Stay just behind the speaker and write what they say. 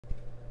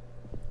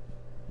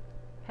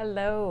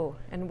Hello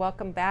and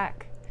welcome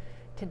back.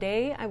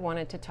 Today I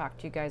wanted to talk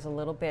to you guys a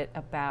little bit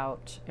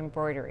about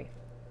embroidery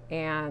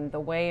and the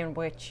way in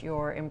which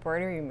your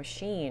embroidery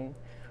machine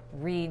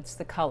reads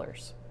the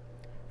colors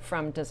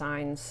from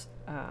designs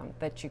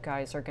that you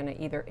guys are going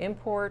to either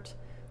import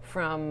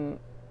from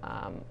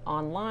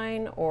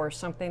online or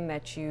something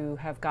that you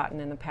have gotten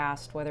in the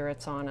past, whether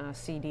it's on a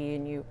CD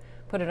and you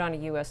put it on a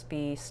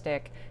USB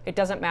stick. It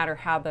doesn't matter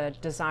how the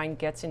design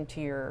gets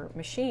into your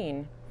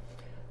machine.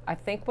 I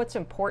think what's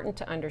important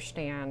to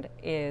understand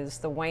is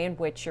the way in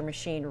which your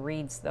machine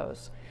reads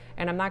those.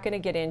 And I'm not going to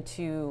get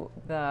into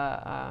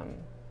the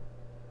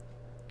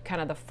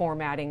kind of the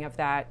formatting of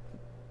that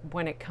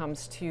when it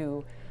comes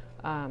to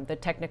the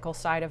technical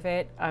side of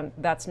it.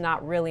 That's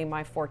not really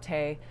my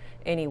forte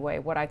anyway.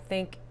 What I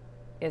think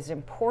is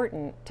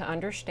important to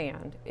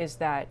understand is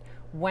that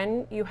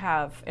when you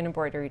have an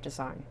embroidery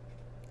design,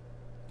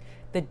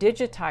 the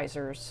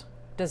digitizers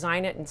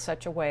design it in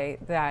such a way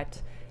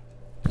that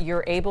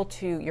your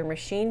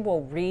machine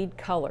will read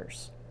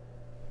colors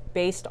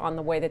based on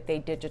the way that they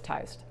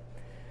digitized.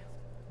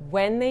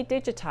 When they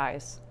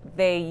digitize,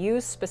 they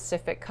use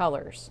specific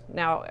colors.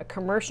 Now, a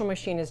commercial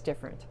machine is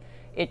different.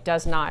 It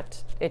does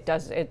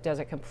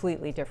it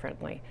completely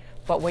differently.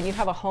 But when you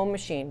have a home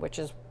machine, which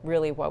is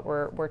really what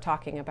we're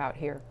talking about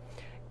here,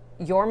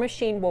 your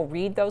machine will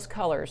read those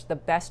colors the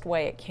best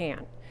way it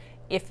can.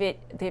 If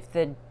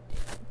the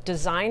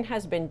design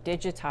has been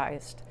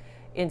digitized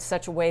in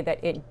such a way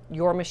that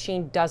your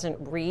machine doesn't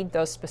read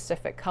those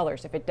specific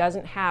colors, if it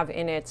doesn't have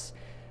in its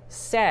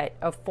set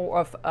of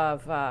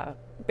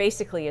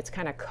basically it's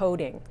kind of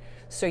coding.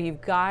 So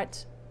you've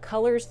got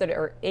colors that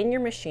are in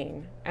your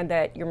machine and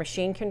that your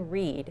machine can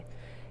read,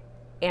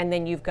 and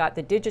then you've got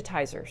the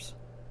digitizers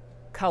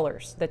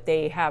colors that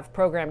they have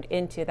programmed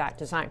into that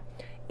design.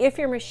 If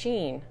your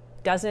machine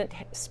doesn't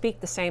speak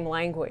the same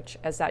language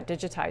as that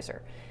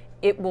digitizer,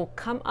 it will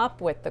come up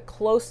with the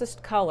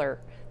closest color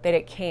that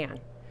it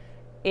can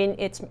in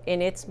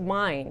its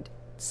mind,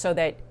 so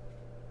that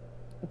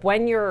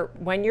when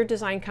your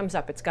design comes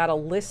up, it's got a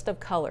list of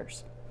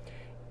colors.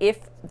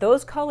 If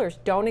those colors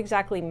don't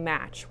exactly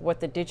match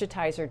what the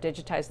digitizer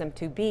digitized them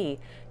to be,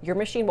 your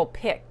machine will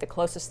pick the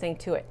closest thing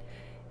to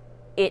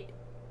it.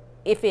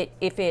 If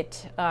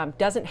it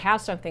doesn't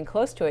have something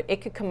close to it, it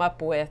could come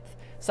up with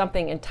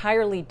something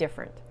entirely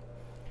different.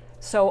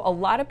 So a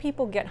lot of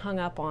people get hung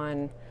up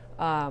on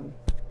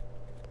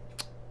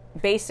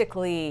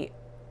basically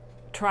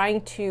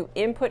trying to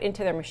input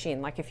into their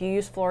machine. Like if you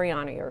use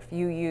Floriani or if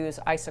you use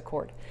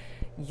Isacord,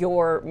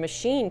 your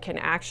machine can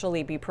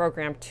actually be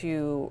programmed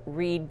to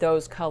read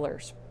those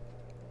colors.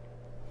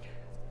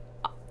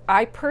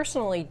 I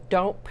personally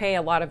don't pay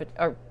a lot of it,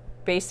 or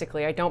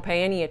basically I don't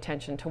pay any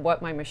attention to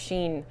what my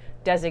machine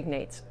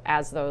designates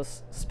as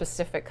those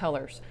specific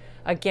colors.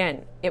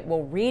 Again, it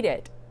will read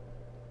it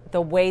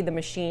the way the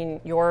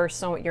machine, your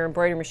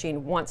embroidery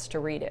machine wants to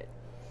read it.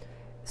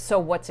 So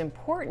what's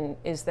important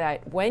is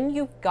that when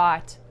you've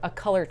got a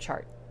color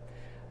chart,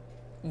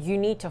 you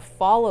need to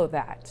follow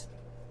that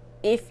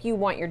if you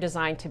want your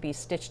design to be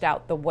stitched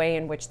out the way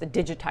in which the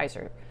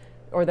digitizer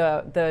or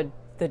the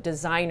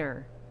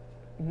designer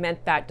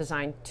meant that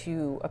design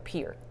to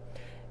appear.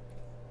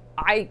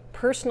 I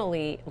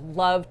personally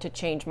love to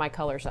change my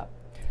colors up.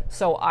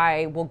 So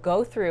I will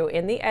go through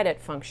in the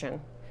edit function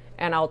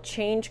and I'll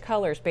change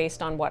colors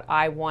based on what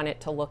I want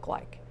it to look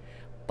like.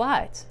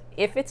 But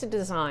if it's a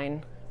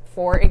design,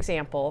 for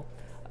example,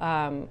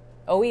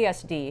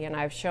 OESD, and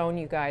I've shown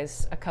you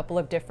guys a couple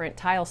of different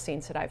tile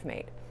scenes that I've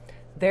made,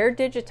 their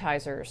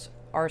digitizers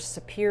are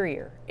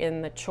superior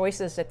in the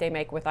choices that they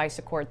make with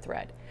Isacord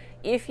thread.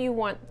 If you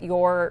want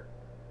your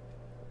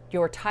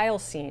tile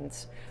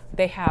scenes,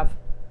 they have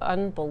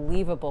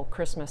unbelievable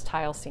Christmas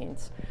tile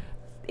scenes.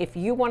 If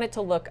you want it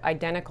to look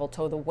identical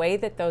to the way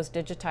that those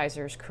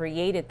digitizers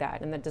created that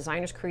and the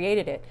designers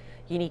created it,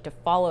 you need to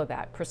follow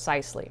that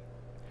precisely.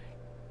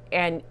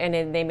 And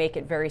then they make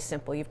it very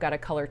simple. You've got a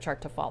color chart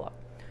to follow.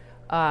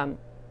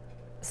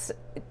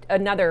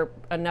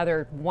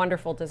 Another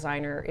wonderful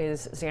designer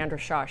is Xandra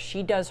Shaw.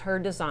 She does her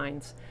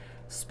designs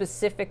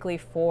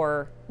specifically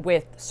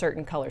with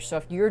certain colors. So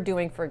if you're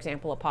doing, for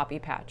example, a poppy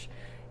patch,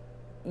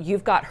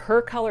 you've got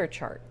her color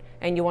chart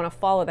and you want to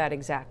follow that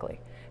exactly.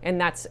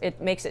 And it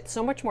makes it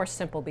so much more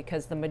simple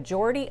because the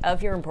majority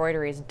of your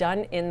embroidery is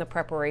done in the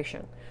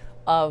preparation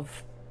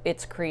of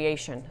its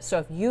creation. So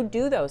if you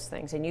do those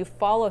things and you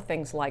follow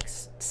things like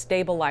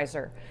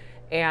stabilizer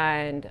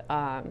and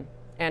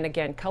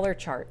again color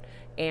chart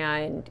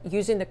and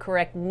using the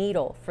correct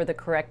needle for the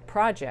correct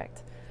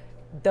project,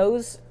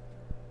 those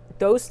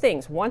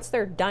things, once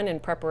they're done in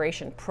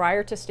preparation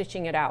prior to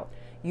stitching it out,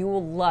 you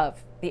will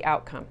love the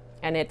outcome.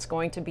 And it's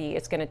going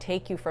to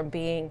take you from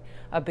being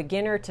a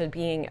beginner to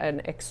being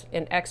an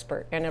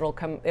expert, and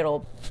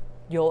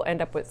you'll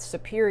end up with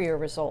superior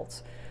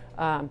results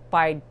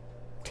by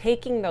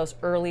taking those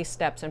early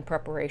steps in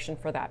preparation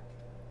for that.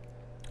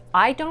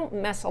 I don't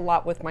mess a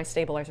lot with my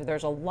stabilizer.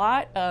 There's a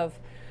lot of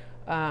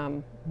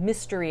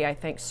mystery, I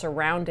think,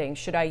 surrounding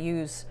should I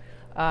use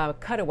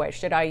cutaway?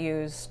 Should I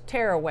use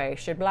tearaway?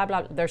 Should blah,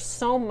 blah. There's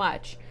so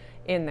much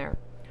in there.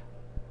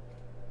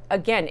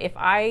 Again, if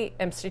I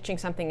am stitching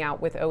something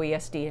out with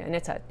OESD and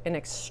it's an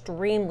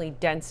extremely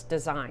dense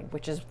design,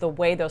 which is the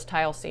way those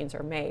tile seams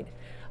are made,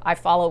 I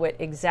follow it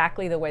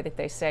exactly the way that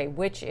they say,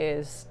 which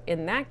is,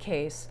 in that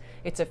case,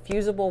 it's a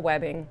fusible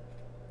webbing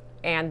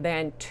and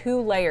then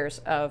 2 layers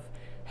of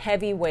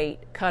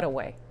heavyweight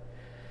cutaway.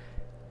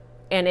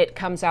 And it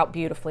comes out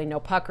beautifully, no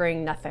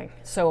puckering, nothing.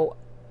 So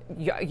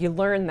you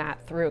learn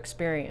that through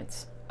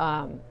experience.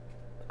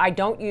 I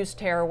don't use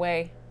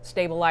tearaway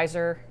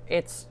stabilizer.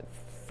 It's,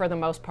 for the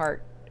most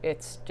part,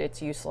 it's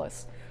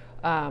useless.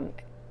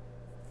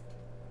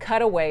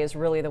 Cutaway is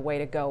really the way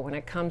to go when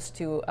it comes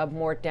to a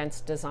more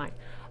dense design.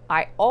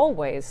 I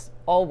always,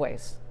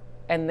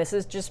 and this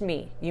is just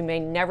me, you may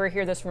never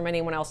hear this from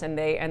anyone else, and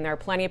there are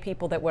plenty of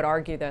people that would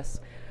argue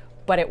this,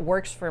 but it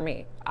works for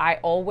me. I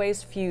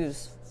always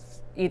fuse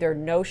either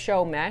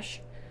no-show mesh.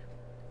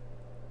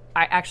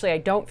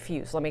 I don't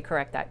fuse, let me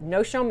correct that.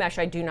 No-show mesh,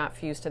 I do not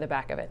fuse to the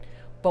back of it.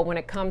 But when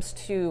it comes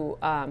to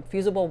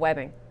fusible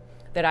webbing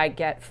that I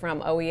get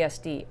from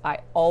OESD, I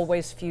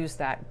always fuse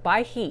that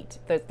by heat.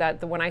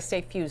 When I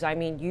say fuse, I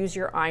mean use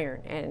your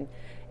iron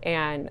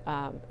and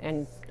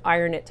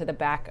iron it to the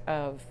back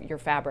of your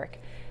fabric.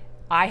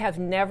 I have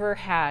never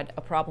had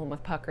a problem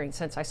with puckering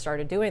since I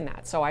started doing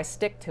that, so I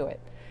stick to it.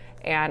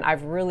 And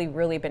I've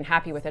really been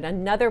happy with it.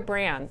 Another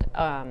brand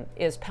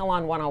is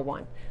Pellon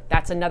 101.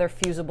 That's another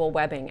fusible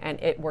webbing, and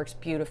it works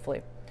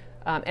beautifully.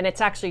 And it's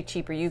actually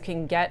cheaper. You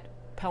can get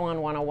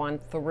Pellon 101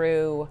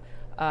 through,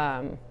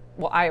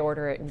 well, I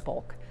order it in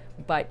bulk,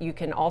 but you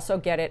can also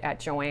get it at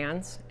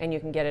Joann's, and you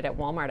can get it at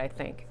Walmart, I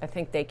think. I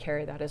think they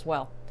carry that as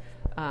well.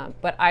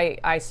 But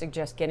I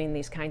suggest getting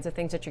these kinds of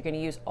things that you're going to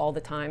use all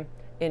the time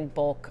in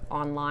bulk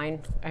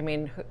online. I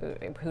mean,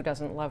 who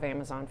doesn't love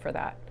Amazon for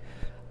that?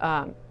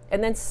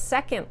 And then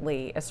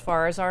secondly, as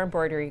far as our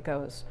embroidery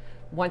goes,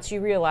 once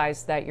you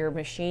realize that your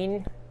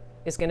machine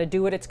is going to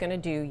do what it's going to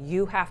do,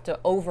 you have to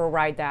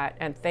override that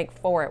and think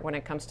for it when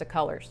it comes to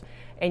colors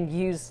and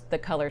use the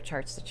color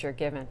charts that you're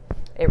given.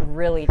 It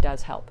really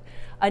does help.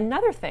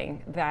 Another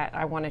thing that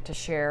I wanted to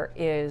share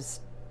is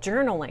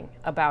journaling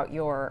about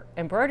your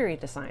embroidery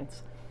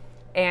designs.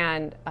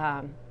 And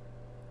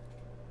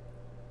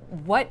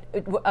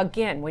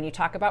again, when you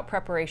talk about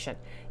preparation,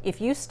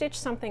 if you stitch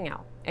something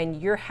out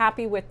and you're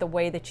happy with the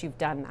way that you've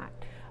done that,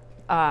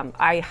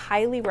 I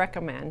highly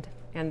recommend,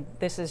 and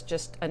this is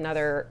just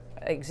another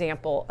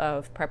example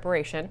of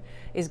preparation,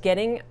 is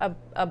getting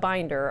a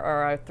binder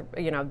or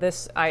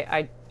this.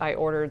 I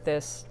ordered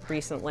this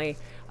recently,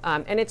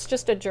 and it's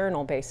just a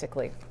journal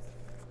basically.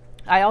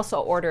 I also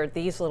ordered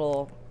these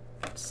little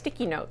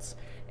sticky notes,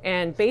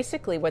 and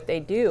basically what they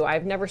do,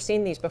 I've never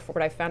seen these before,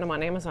 but I found them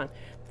on Amazon.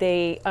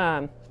 They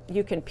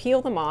you can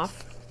peel them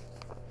off,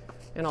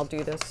 and I'll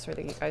do this so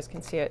that you guys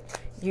can see it.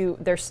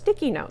 They're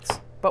sticky notes,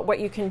 but what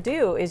you can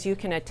do is you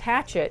can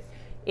attach it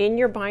in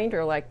your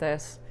binder like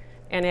this,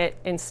 and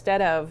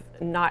instead of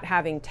not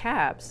having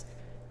tabs,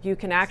 you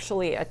can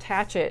actually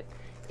attach it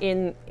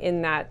in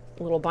that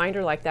little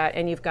binder like that,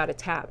 and you've got a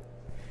tab.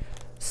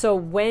 So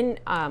when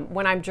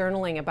I'm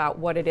journaling about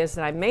what it is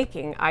that I'm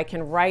making, I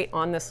can write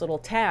on this little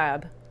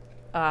tab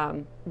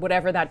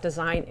whatever that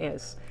design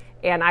is,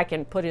 and I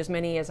can put as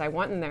many as I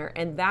want in there,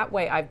 and that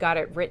way I've got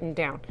it written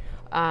down.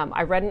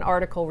 I read an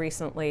article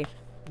recently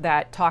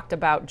that talked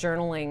about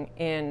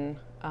journaling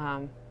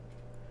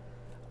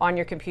on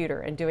your computer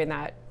and doing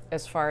that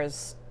as far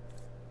as,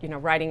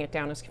 writing it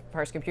down as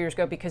far as computers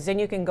go, because then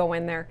you can go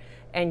in there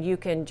and you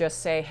can just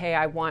say, hey,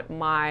 I want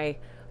my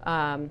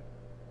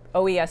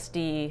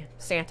OESD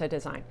Santa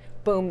design.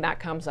 Boom, that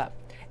comes up.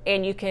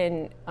 And you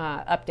can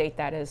update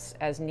that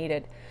as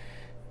needed.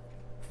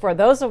 For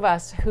those of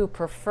us who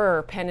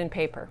prefer pen and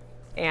paper,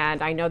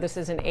 and I know this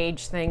is an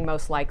age thing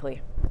most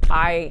likely,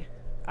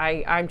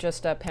 I'm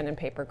just a pen and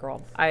paper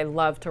girl. I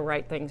love to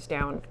write things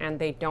down, and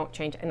they don't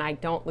change, and I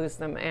don't lose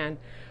them, and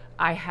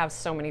I have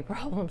so many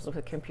problems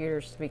with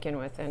computers to begin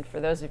with, and for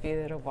those of you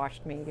that have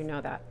watched me, you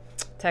know that.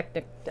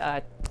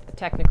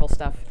 Technical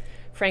stuff,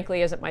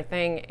 frankly, isn't my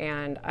thing,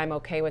 and I'm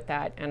okay with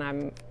that,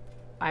 and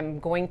I'm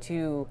going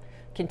to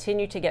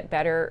continue to get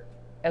better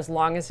as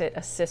long as it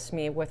assists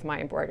me with my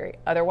embroidery.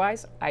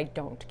 Otherwise, I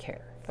don't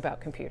care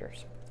about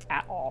computers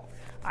at all.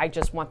 I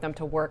just want them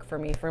to work for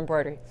me for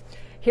embroidery.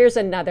 Here's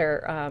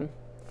another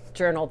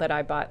journal that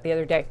I bought the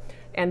other day,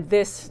 and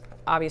this,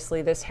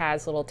 obviously, this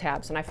has little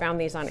tabs, and I found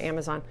these on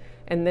Amazon,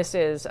 and this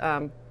is,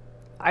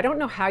 I don't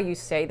know how you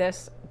say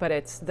this, but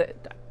it's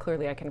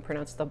clearly I can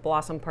pronounce the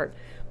blossom part,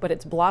 but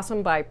it's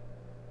Blossom by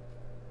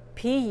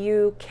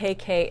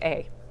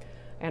P-U-K-K-A,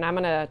 and I'm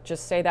gonna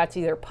just say that's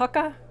either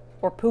Puka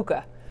or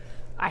Puka.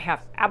 I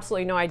have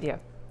absolutely no idea,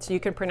 so you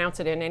can pronounce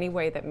it in any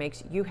way that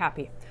makes you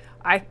happy.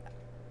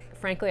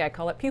 Frankly, I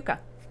call it Puka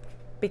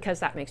because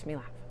that makes me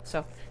laugh.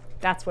 So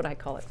that's what I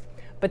call it.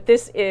 But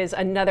this is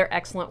another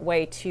excellent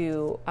way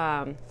to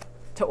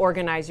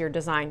organize your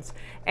designs.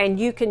 And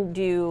you can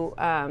do,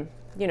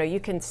 you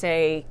can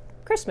say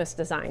Christmas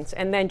designs,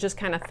 and then just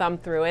kind of thumb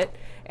through it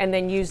and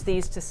then use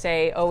these to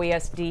say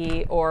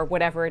OESD or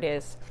whatever it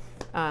is,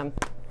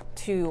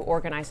 to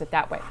organize it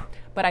that way.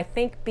 But I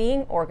think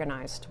being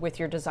organized with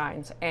your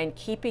designs and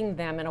keeping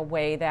them in a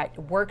way that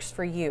works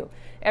for you.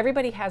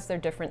 Everybody has their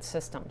different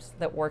systems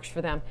that works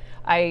for them.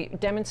 I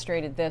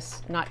demonstrated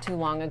this not too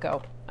long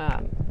ago.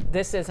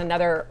 This is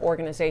another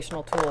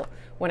organizational tool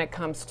when it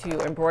comes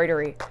to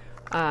embroidery.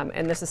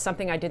 And this is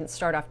something I didn't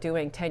start off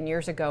doing 10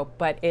 years ago,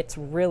 but it's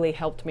really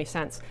helped me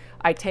since.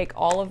 I take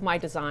all of my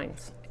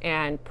designs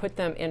and put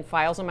them in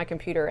files on my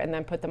computer and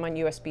then put them on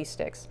USB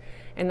sticks.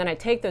 And then I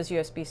take those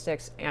USB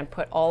sticks and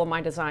put all of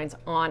my designs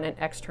on an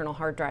external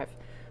hard drive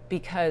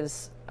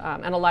because,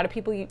 and a lot of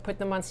people put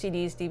them on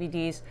CDs,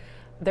 DVDs.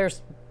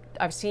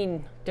 I've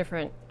seen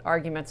different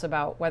arguments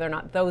about whether or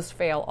not those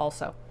fail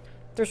also.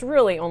 There's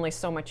really only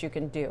so much you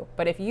can do.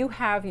 But if you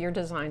have your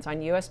designs on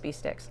USB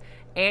sticks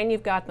and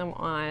you've got them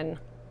on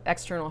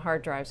external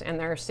hard drives and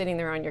they're sitting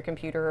there on your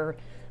computer,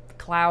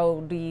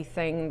 cloudy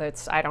thing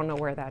that's, I don't know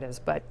where that is,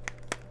 but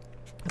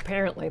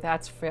apparently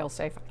that's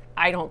fail-safe.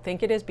 I don't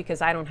think it is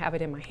because I don't have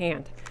it in my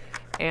hand.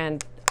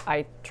 And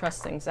I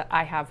trust things that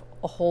I have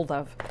a hold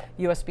of.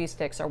 USB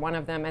sticks are one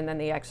of them, and then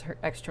the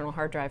external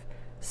hard drive.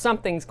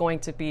 Something's going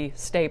to be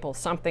stable.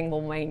 Something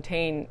will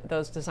maintain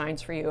those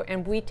designs for you.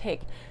 And we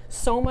take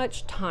so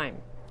much time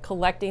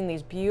collecting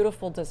these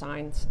beautiful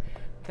designs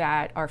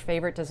that our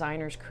favorite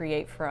designers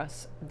create for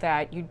us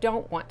that you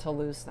don't want to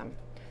lose them.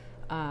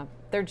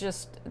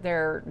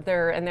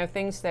 They're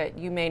things that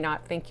you may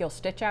not think you'll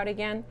stitch out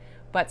again,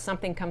 but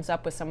something comes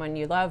up with someone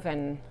you love,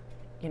 and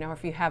you know,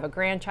 if you have a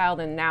grandchild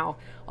and now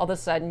all of a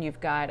sudden you've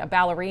got a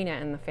ballerina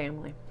in the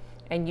family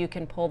and you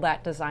can pull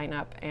that design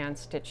up and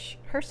stitch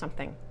her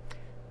something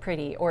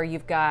pretty, or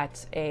you've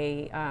got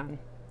a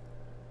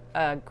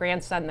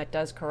grandson that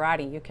does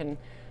karate,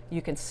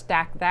 you can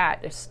stack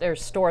that or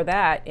store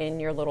that in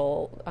your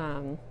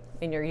little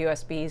in your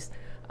USBs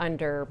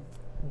under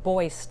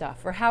boy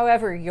stuff, or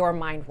however your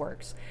mind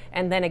works.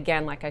 And then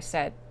again, like I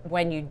said,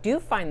 when you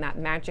do find that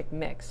magic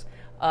mix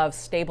of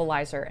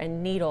stabilizer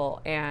and needle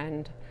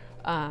and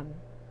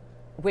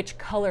which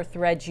color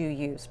threads you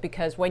use,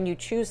 because when you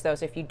choose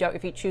those, if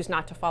you choose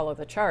not to follow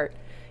the chart,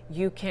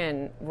 you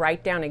can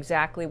write down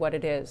exactly what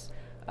it is.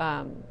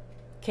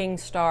 King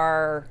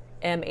Star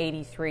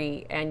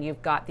M83, and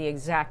you've got the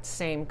exact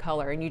same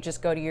color, and you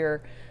just go to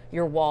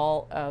your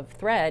wall of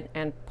thread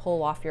and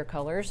pull off your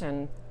colors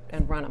and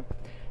run them.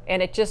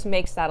 And it just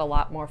makes that a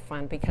lot more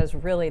fun, because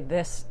really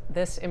this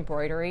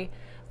embroidery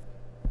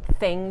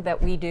thing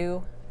that we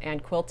do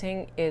and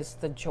quilting is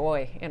the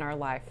joy in our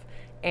life.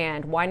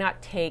 And why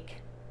not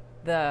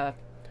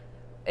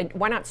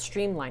why not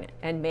streamline it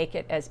and make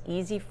it as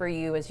easy for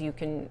you as you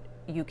can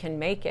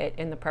make it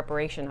in the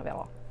preparation of it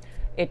all.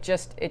 It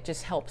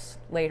just helps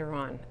later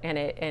on,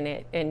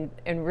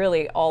 and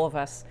really all of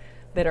us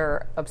that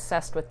are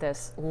obsessed with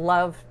this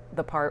love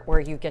the part where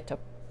you get to,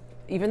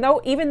 even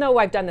though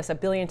I've done this a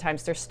billion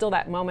times, there's still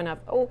that moment of,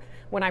 oh,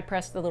 when I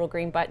press the little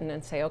green button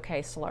and say,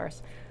 okay,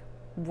 Solaris,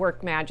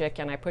 work magic,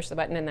 and I push the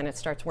button and then it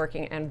starts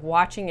working, and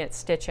watching it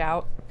stitch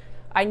out,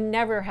 I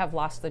never have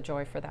lost the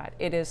joy for that.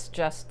 It is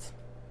just,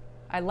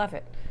 I love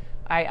it.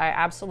 I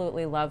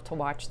absolutely love to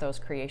watch those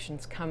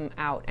creations come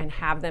out and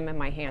have them in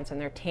my hands,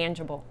 and they're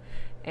tangible.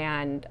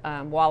 And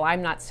while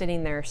I'm not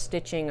sitting there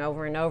stitching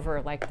over and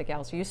over like the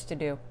gals used to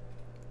do,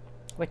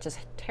 which is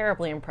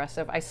terribly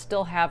impressive, I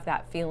still have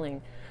that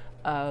feeling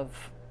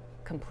of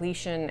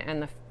completion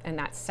and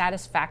that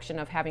satisfaction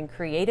of having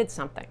created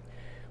something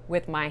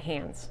with my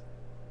hands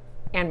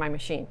and my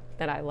machine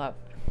that I love.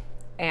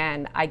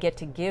 And I get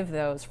to give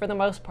those, for the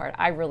most part.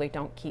 I really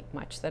don't keep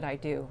much that I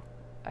do.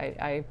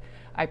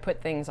 I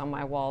put things on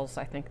my walls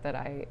I think that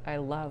I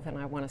love and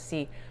I want to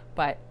see,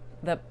 but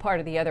the part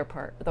of the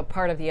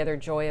other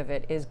joy of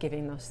it is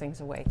giving those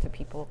things away to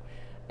people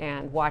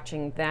and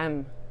watching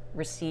them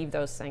receive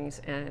those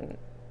things. And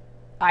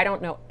I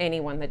don't know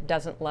anyone that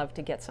doesn't love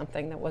to get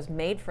something that was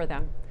made for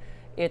them.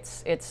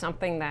 It's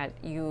something that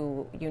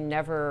you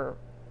never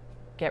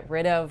get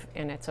rid of,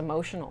 and it's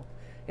emotional.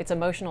 It's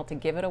emotional to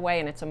give it away,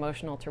 and it's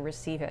emotional to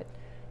receive it.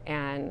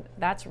 And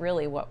that's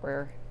really what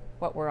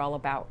we're all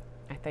about,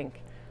 I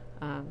think.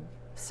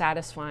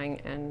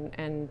 Satisfying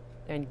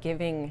and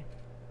giving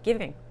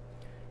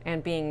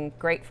and being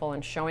grateful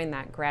and showing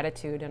that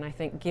gratitude. And I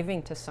think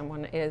giving to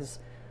someone is,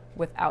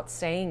 without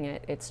saying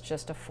it, it's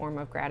just a form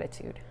of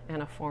gratitude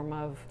and a form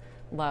of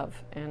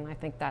love. And I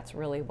think that's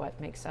really what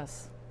makes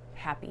us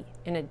happy.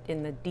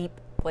 In the deep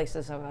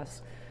places of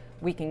us,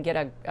 we can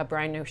get a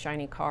brand new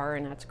shiny car,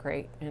 and that's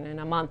great. And in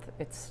a month,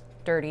 it's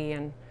dirty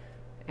and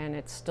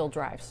it still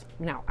drives.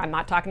 Now, I'm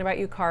not talking about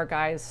you car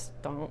guys.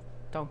 Don't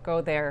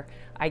go there.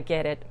 I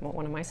get it.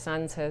 One of my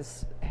sons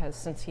has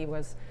since he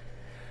was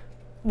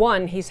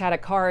one, he's had a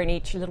car in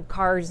little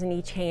cars in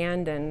each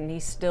hand, and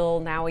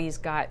now he's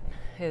got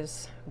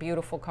his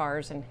beautiful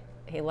cars and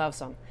he loves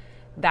them.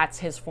 That's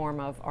his form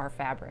of our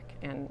fabric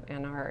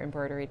and our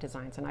embroidery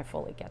designs, and I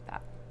fully get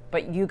that.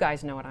 But you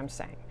guys know what I'm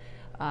saying.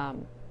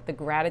 The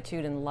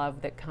gratitude and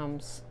love that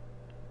comes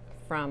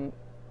from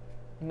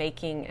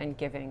making and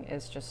giving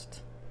is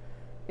just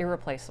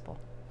irreplaceable.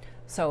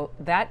 So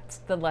that's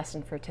the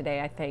lesson for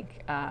today, I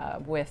think,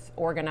 with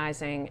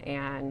organizing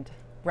and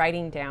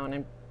writing down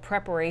and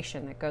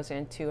preparation that goes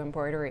into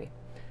embroidery,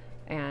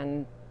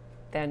 and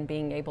then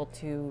being able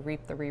to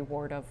reap the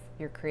reward of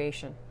your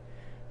creation.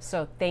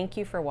 So thank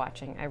you for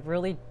watching.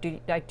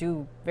 I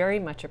do very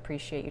much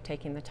appreciate you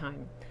taking the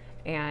time.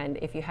 And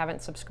if you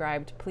haven't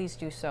subscribed, please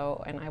do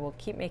so, and I will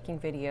keep making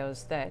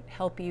videos that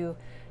help you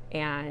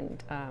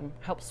and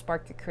help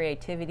spark your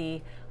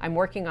creativity. I'm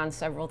working on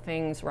several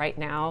things right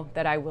now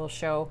that I will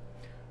show,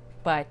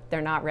 but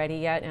they're not ready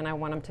yet, and I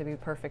want them to be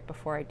perfect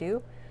before I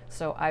do.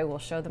 So I will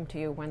show them to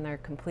you when they're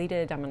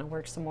completed. I'm going to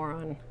work some more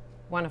on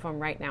one of them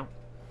right now.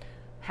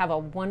 Have a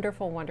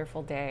wonderful,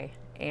 wonderful day,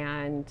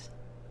 and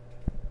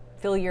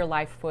fill your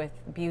life with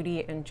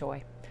beauty and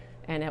joy,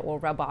 and it will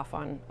rub off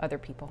on other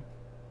people.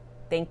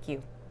 Thank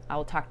you. I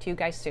will talk to you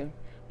guys soon.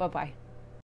 Bye-bye.